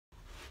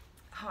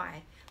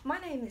Hi, my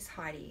name is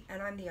Heidi and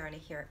I'm the owner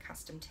here at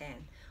Custom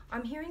Tan.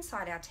 I'm here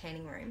inside our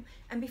tanning room,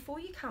 and before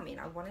you come in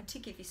I wanted to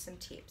give you some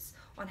tips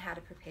on how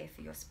to prepare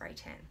for your spray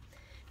tan.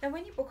 Now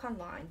when you book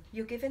online,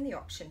 you're given the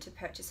option to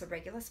purchase a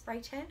regular spray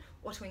tan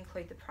or to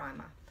include the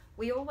primer.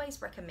 We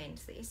always recommend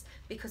this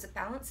because it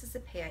balances the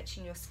pH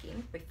in your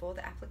skin before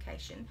the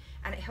application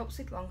and it helps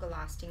with longer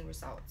lasting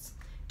results.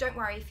 Don't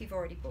worry if you've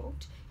already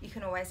booked, you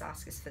can always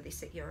ask us for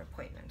this at your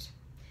appointment.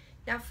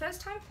 Now first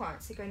time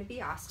clients are going to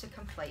be asked to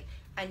complete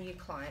a new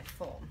client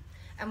form,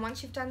 and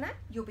once you've done that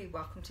you'll be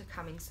welcome to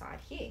come inside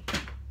here.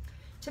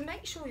 To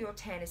make sure your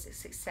tan is a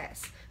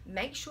success,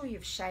 make sure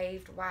you've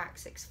shaved,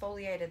 waxed,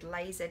 exfoliated,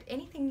 lasered,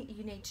 anything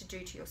you need to do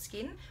to your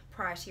skin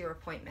prior to your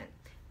appointment.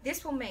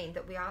 This will mean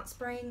that we aren't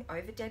spraying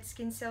over dead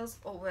skin cells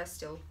or worse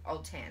still,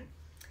 old tan.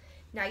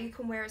 Now you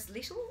can wear as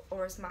little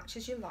or as much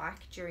as you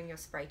like during your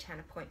spray tan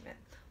appointment.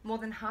 More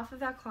than half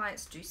of our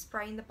clients do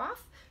spray in the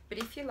buff, but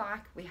if you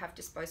like, we have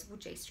disposable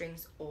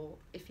G-strings, or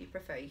if you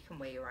prefer, you can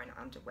wear your own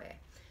underwear.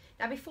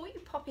 Now before you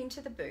pop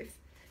into the booth,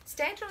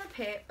 stand on a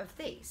pair of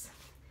these,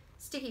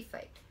 sticky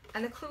feet,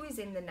 and the clue is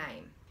in the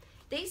name.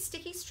 These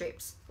sticky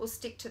strips will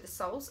stick to the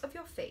soles of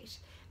your feet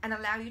and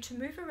allow you to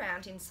move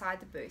around inside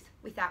the booth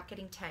without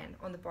getting tan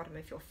on the bottom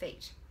of your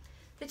feet.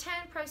 The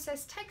tan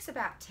process takes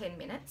about 10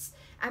 minutes,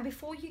 and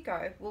before you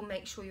go, we'll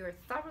make sure you're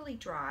thoroughly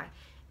dry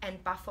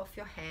and buff off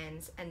your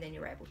hands, and then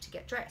you're able to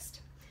get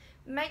dressed.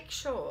 Make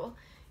sure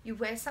you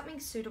wear something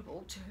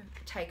suitable to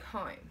take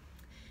home.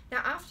 Now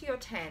after your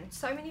tan,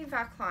 so many of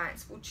our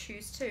clients will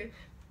choose to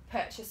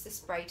purchase the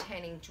spray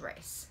tanning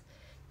dress.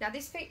 Now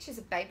this features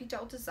a baby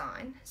doll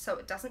design, so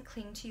it doesn't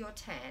cling to your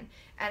tan,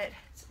 and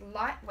it's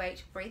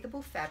lightweight,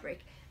 breathable fabric,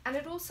 and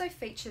it also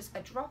features a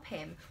drop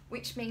hem,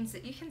 which means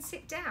that you can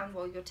sit down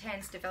while your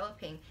tan's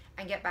developing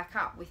and get back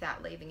up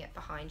without leaving it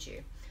behind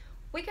you.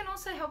 We can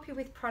also help you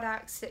with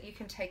products that you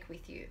can take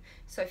with you.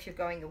 So if you're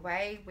going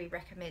away, we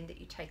recommend that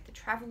you take the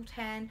travel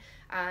tan,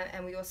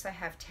 and we also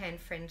have tan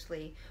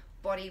friendly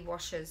body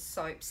washes,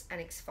 soaps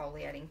and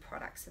exfoliating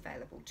products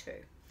available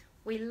too.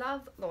 We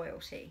love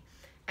loyalty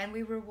and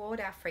we reward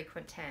our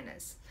frequent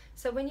tanners.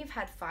 So when you've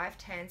had 5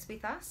 tans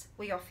with us,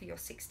 we offer your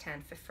 6th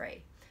tan for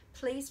free.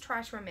 Please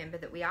try to remember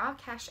that we are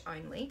cash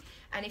only,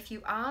 and if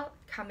you are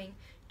coming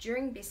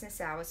during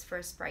business hours for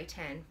a spray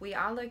tan, we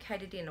are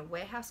located in a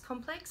warehouse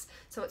complex,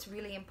 so it's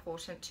really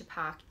important to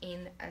park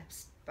in a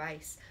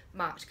space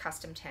marked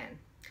Custom Tan.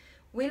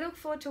 We look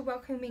forward to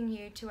welcoming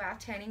you to our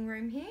tanning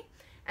room here,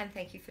 and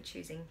thank you for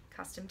choosing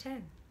Custom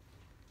Tan.